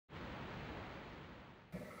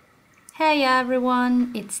Hey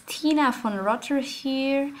everyone, it's Tina von Rotter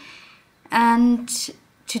here, and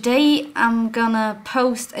today I'm gonna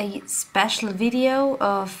post a special video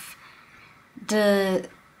of the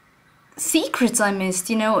secrets I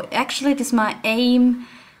missed. Actually it is my aim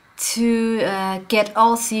to get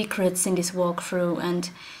all secrets in this walkthrough,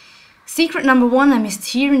 and secret number one I missed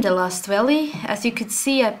here in the last valley. As you could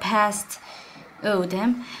see, I passed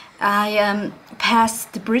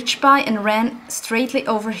passed the bridge by and ran straightly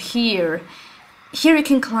over here. Here you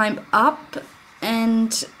can climb up and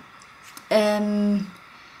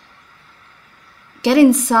get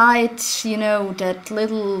inside, that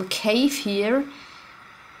little cave here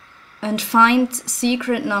and find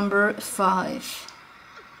secret number 5.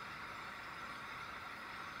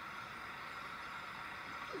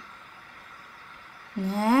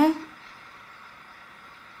 Yeah.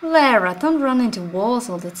 Lara, don't run into walls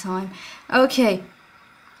all the time. Okay,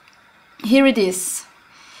 here it is.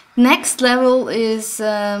 Next level is,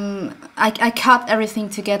 I cut everything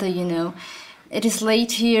together, It is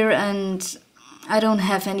late here and I don't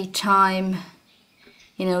have any time,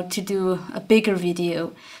 to do a bigger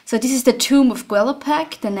video. So this is the Tomb of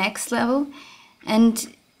Qualopec, the next level.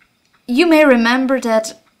 And you may remember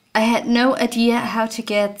that I had no idea how to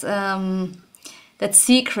get that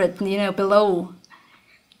secret, below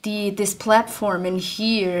this platform in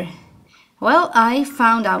here. Well, I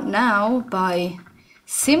found out now by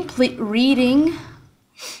simply reading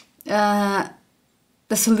the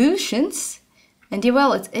solutions, and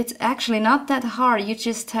it's actually not that hard. You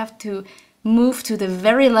just have to move to the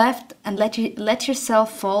very left and let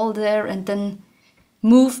yourself fall there, and then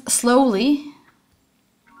move slowly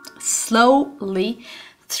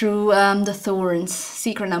through the thorns.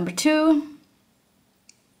 Secret number 2.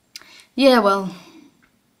 Yeah, well,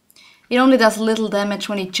 it only does little damage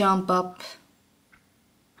when you jump up.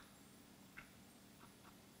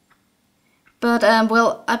 But,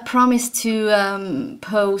 well, I promise to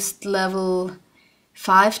post level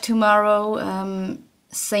 5 tomorrow,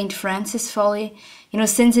 St.Francis Folly.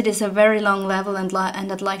 Since it is a very long level and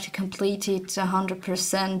I'd like to complete it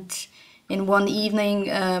 100% in one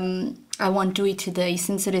evening, I won't do it today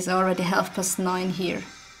since it is already 9:30 here.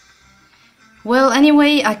 Well,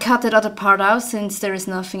 anyway, I cut that other part out since there is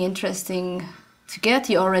nothing interesting to get.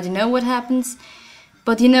 You already know what happens.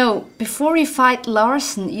 But before you fight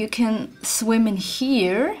Larsen, you can swim in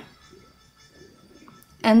here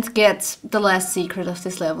and get the last secret of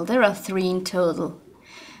this level. There are 3 in total.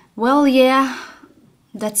 Well, yeah,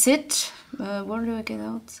 that's it. Where do I get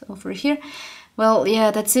out? Over here. Well,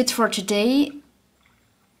 yeah, that's it for today.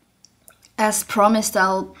 As promised,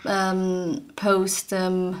 I'll post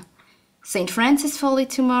St. Francis Folly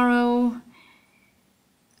tomorrow,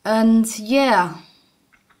 and yeah,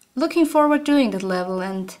 looking forward to doing that level.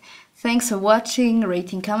 And thanks for watching,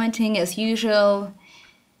 rating, commenting as usual,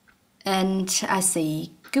 and I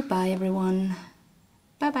say goodbye everyone.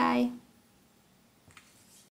 Bye bye.